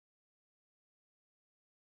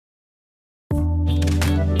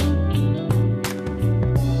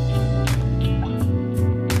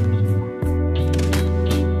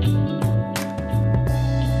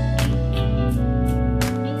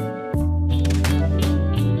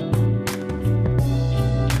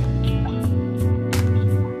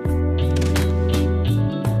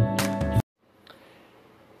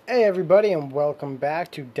everybody, and welcome back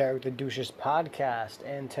to Derek the Douches podcast.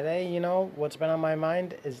 And today, what's been on my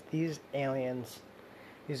mind is these aliens.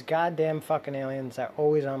 These goddamn fucking aliens are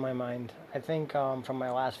always on my mind. I think from my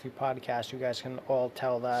last few podcasts, you guys can all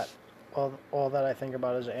tell that all that I think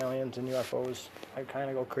about is aliens and UFOs. I kind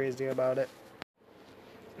of go crazy about it.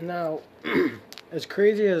 Now, as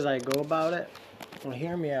crazy as I go about it, well,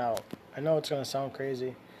 hear me out. I know it's going to sound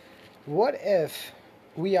crazy. What if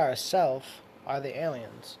we ourselves are the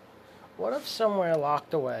aliens? What if somewhere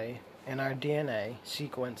locked away in our DNA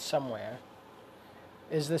sequence somewhere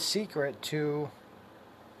is the secret to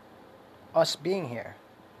us being here?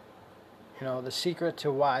 The secret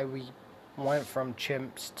to why we went from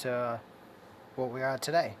chimps to what we are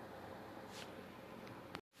today.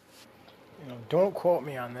 Don't quote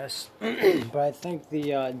me on this, but I think the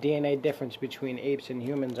DNA difference between apes and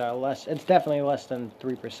humans are less. It's definitely less than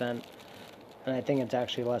 3%, and I think it's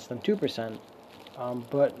actually less than 2%.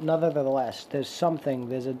 But nonetheless, there's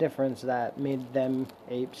a difference that made them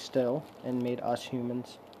apes still and made us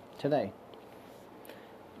humans today.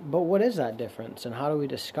 But what is that difference, and how do we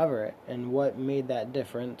discover it, and what made that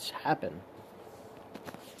difference happen?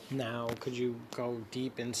 Now, could you go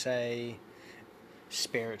deep and say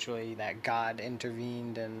spiritually that God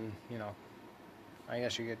intervened and, I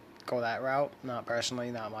guess you could go that route? Not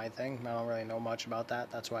personally, not my thing. I don't really know much about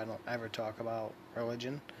that. That's why I don't ever talk about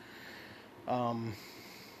religion.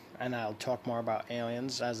 And I'll talk more about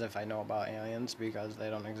aliens as if I know about aliens because they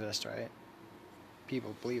don't exist, right?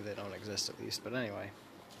 People believe they don't exist at least, but anyway.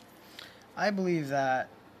 I believe that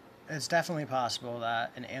it's definitely possible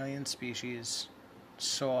that an alien species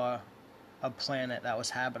saw a planet that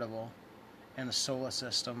was habitable in a solar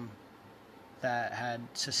system that had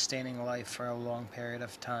sustaining life for a long period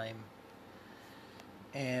of time.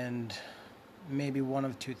 And maybe one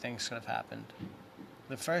of two things could have happened.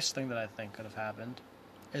 The first thing that I think could have happened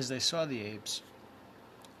is they saw the apes,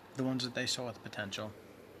 the ones that they saw with potential,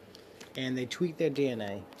 and they tweaked their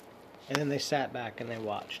DNA, and then they sat back and they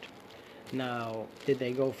watched. Now, did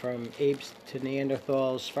they go from apes to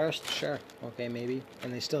Neanderthals first? Sure. Okay, maybe.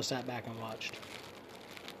 And they still sat back and watched.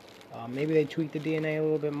 Maybe they tweaked the DNA a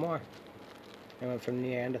little bit more. They went from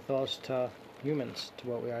Neanderthals to humans, to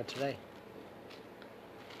what we are today.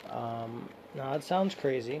 Now, it sounds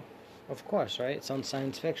crazy. Of course, right? It sounds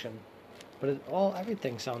science fiction. But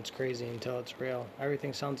everything sounds crazy until it's real.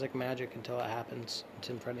 Everything sounds like magic until it happens. It's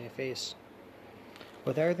in front of your face.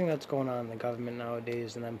 With everything that's going on in the government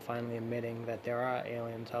nowadays and them finally admitting that there are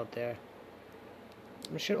aliens out there,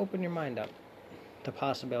 it should open your mind up to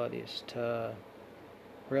possibilities, to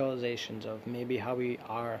realizations of maybe how we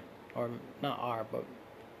are, or not are, but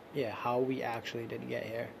how we actually did get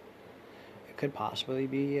here. It could possibly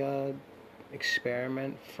be a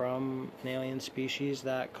experiment from an alien species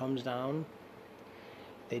that comes down.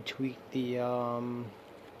 They tweak the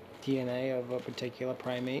DNA of a particular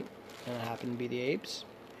primate, and it happened to be the apes,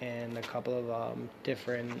 and a couple of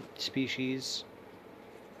different species,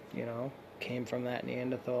 came from that,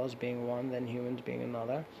 Neanderthals being one, then humans being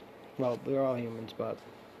another. Well, we're all humans, but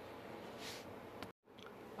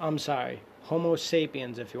I'm sorry, Homo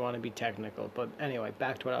sapiens if you want to be technical. But anyway,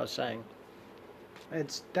 back to what I was saying.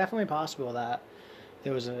 It's definitely possible that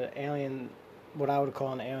there was an alien, what I would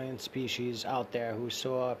call an alien species out there who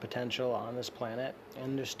saw potential on this planet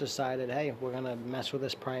and just decided, hey, we're going to mess with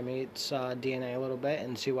this primate's DNA a little bit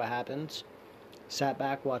and see what happens. Sat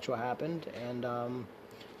back, watched what happened, and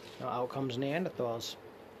out comes Neanderthals.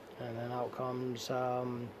 And then out comes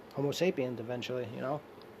Homo sapiens eventually,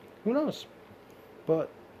 Who knows? But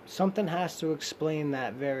something has to explain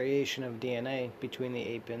that variation of DNA between the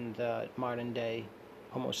ape and the modern day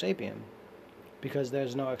Homo sapien, because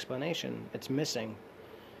there's no explanation. It's missing.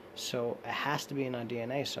 So it has to be in our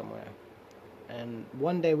DNA somewhere. And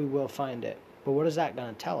one day we will find it. But what is that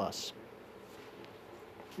going to tell us?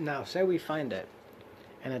 Now, say we find it,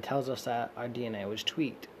 and it tells us that our DNA was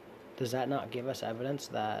tweaked. Does that not give us evidence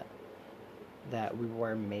that we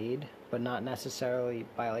were made, but not necessarily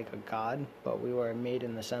by like a god, but we were made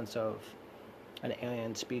in the sense of an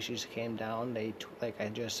alien species came down, they, like I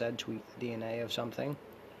just said, tweaked the DNA of something,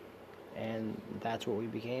 and that's what we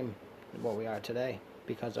became, what we are today,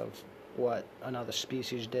 because of what another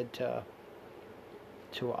species did to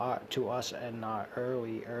us in our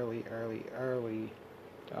early,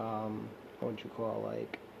 what would you call,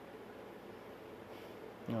 like,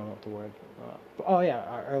 I don't know what the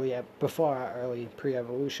word, before our early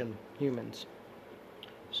pre-evolution humans.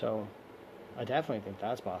 So, I definitely think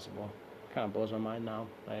that's possible. Kind of blows my mind now.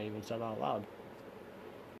 I even said it out loud.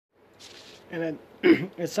 And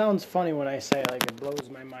it sounds funny when I say, like, it blows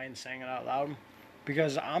my mind saying it out loud,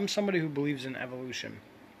 because I'm somebody who believes in evolution.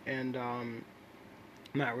 And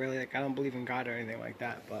not really, like, I don't believe in God or anything like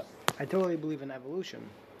that, but I totally believe in evolution.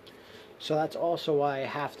 So that's also why I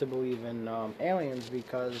have to believe in aliens,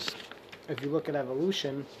 because if you look at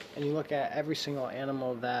evolution and you look at every single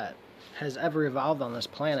animal that has ever evolved on this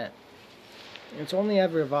planet, it's only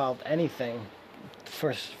ever evolved anything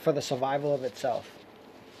for the survival of itself.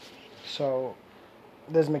 So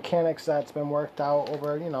there's mechanics that's been worked out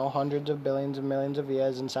over, hundreds of billions of millions of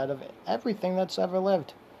years inside of everything that's ever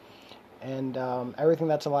lived. And everything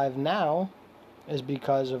that's alive now is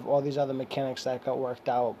because of all these other mechanics that got worked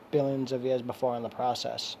out billions of years before in the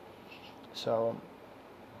process. So,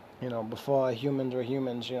 before humans were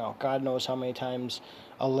humans, God knows how many times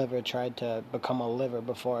a liver tried to become a liver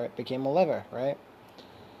before it became a liver, right?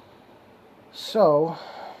 So,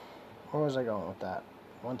 where was I going with that?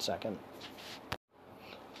 1 second.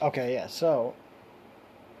 Okay, yeah, so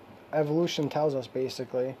evolution tells us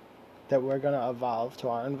basically that we're going to evolve to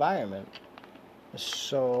our environment.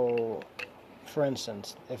 So, for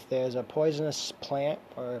instance, if there's a poisonous plant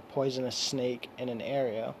or a poisonous snake in an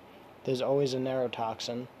area, there's always a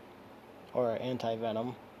neurotoxin or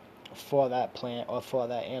anti-venom for that plant or for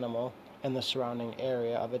that animal in the surrounding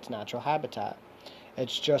area of its natural habitat.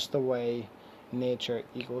 It's just the way nature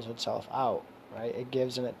equals itself out, right? It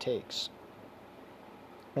gives and it takes.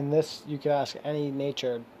 And this, you could ask any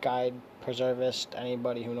nature guide, preservist,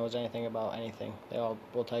 anybody who knows anything about anything. They all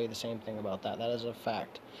will tell you the same thing about that. That is a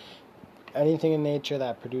fact. Anything in nature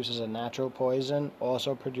that produces a natural poison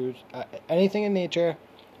also anything in nature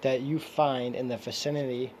that you find in the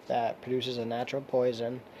vicinity that produces a natural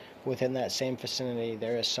poison, within that same vicinity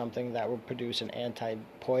there is something that will produce an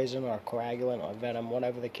anti-poison or coagulant or venom,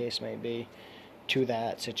 whatever the case may be, to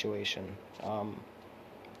that situation.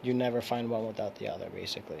 You never find one without the other,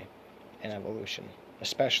 basically, in evolution,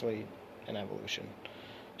 especially in evolution.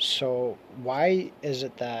 So why is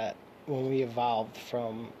it that when we evolved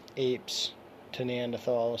from apes to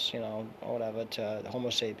Neanderthals, or whatever, to Homo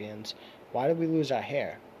sapiens, why did we lose our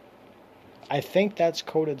hair? I think that's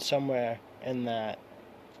coded somewhere in that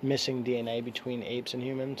missing DNA between apes and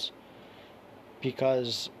humans,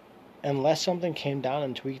 because unless something came down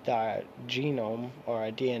and tweaked our genome or our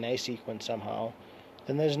DNA sequence somehow,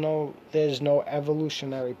 then there's no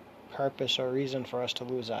evolutionary purpose or reason for us to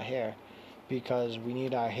lose our hair, because we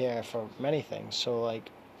need our hair for many things. So, like,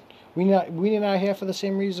 we need our hair for the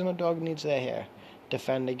same reason a dog needs their hair: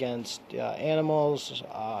 defend against animals,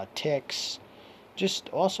 ticks, just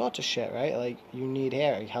all sorts of shit, right? Like, you need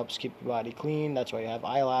hair. It helps keep your body clean. That's why you have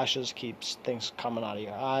eyelashes, keeps things coming out of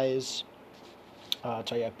your eyes.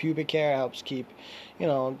 So you have pubic hair, helps keep,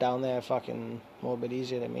 down there fucking a little bit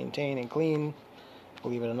easier to maintain and clean.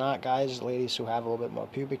 Believe it or not, guys, ladies who have a little bit more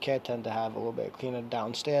pubic hair tend to have a little bit cleaner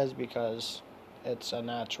downstairs because it's a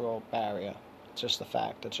natural barrier. It's just a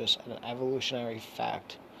fact. It's just an evolutionary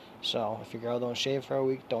fact. So if your girl don't shave for a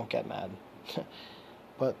week, don't get mad.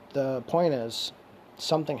 But the point is,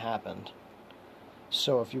 something happened.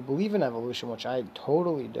 So if you believe in evolution, which I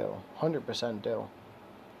totally do, 100% do,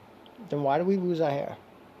 then why did we lose our hair?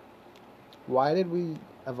 Why did we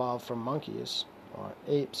evolve from monkeys, or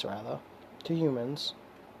apes rather, to humans,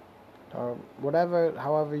 or whatever,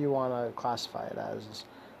 however you want to classify it as,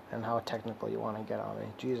 and how technical you want to get on me.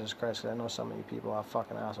 Jesus Christ, 'cause I know some of you people are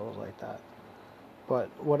fucking assholes like that. But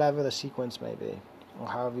whatever the sequence may be, or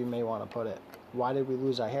however you may want to put it, why did we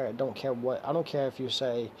lose our hair? I don't care if you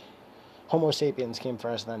say Homo sapiens came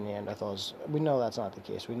first, then Neanderthals. We know that's not the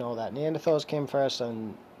case. We know that Neanderthals came first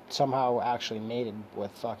and somehow actually mated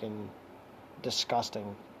with fucking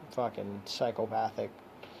disgusting, fucking psychopathic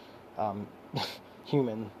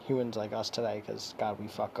humans like us today, because, God, we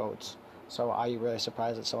fuck goats. So are you really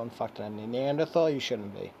surprised that someone fucked a Neanderthal? You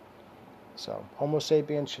shouldn't be. So Homo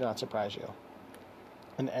sapiens should not surprise you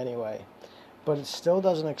in any way. But it still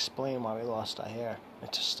doesn't explain why we lost our hair.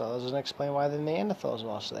 It just still doesn't explain why the Neanderthals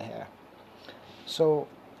lost their hair. So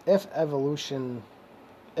if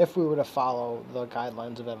we were to follow the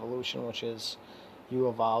guidelines of evolution, which is you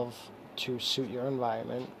evolve to suit your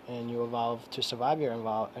environment and you evolve to survive your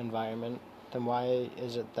environment, then why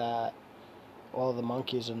is it that all the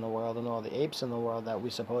monkeys in the world and all the apes in the world that we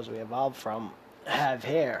supposedly evolved from have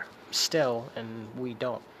hair still and we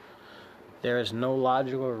don't? There is no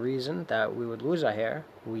logical reason that we would lose our hair.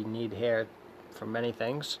 We need hair for many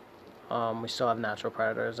things. We still have natural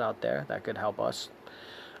predators out there that could help us.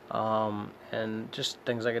 And just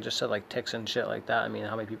things like I just said, like ticks and shit like that. I mean,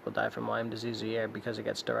 how many people die from Lyme disease a year because it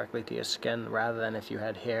gets directly to your skin, rather than if you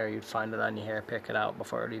had hair, you'd find it on your hair, pick it out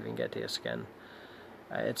before it would even get to your skin.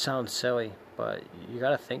 It sounds silly, but you got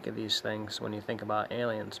to think of these things when you think about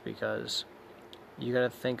aliens, because you got to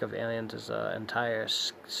think of aliens as an entire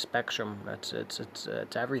spectrum. It's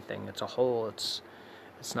everything. It's a whole. It's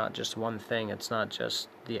not just one thing. It's not just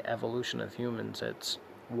the evolution of humans. It's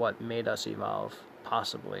what made us evolve,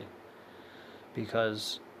 possibly.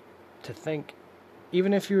 Because to think,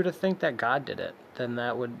 even if you were to think that God did it, then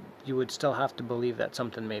you would still have to believe that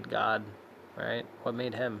something made God, right? What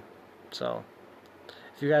made him? So,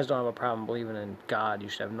 if you guys don't have a problem believing in God, you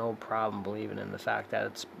should have no problem believing in the fact that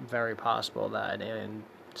it's very possible that an alien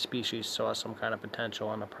species saw some kind of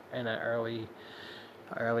potential in an early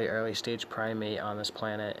stage primate on this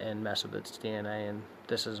planet and mess with its DNA, and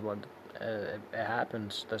this is what it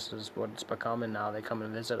happens. This is what it's becoming now. They come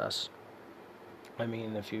and visit us. I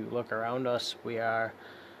mean, if you look around us, we are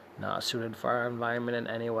not suited for our environment in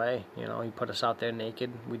any way. You put us out there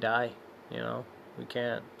naked, we die. We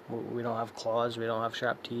can't. We don't have claws. We don't have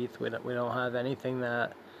sharp teeth. We don't have anything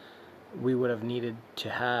that we would have needed to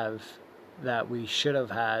have, that we should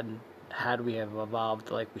have had we have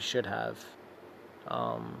evolved like we should have,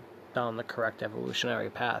 down the correct evolutionary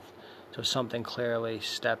path. So something clearly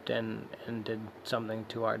stepped in and did something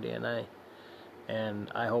to our DNA.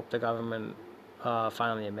 And I hope the government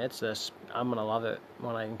finally admits this. I'm going to love it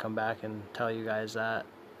when I can come back and tell you guys that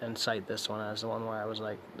and cite this one as the one where I was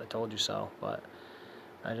like, I told you so. But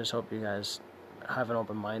I just hope you guys have an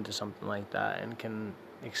open mind to something like that and can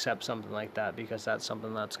accept something like that, because that's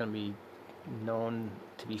something that's going to be known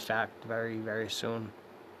to be fact very, very soon.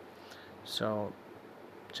 So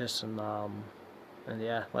just some, and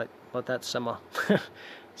yeah, let that simmer.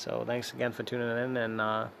 So thanks again for tuning in,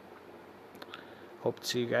 and hope to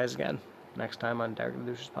see you guys again next time on Derek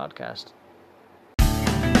the Douche's podcast.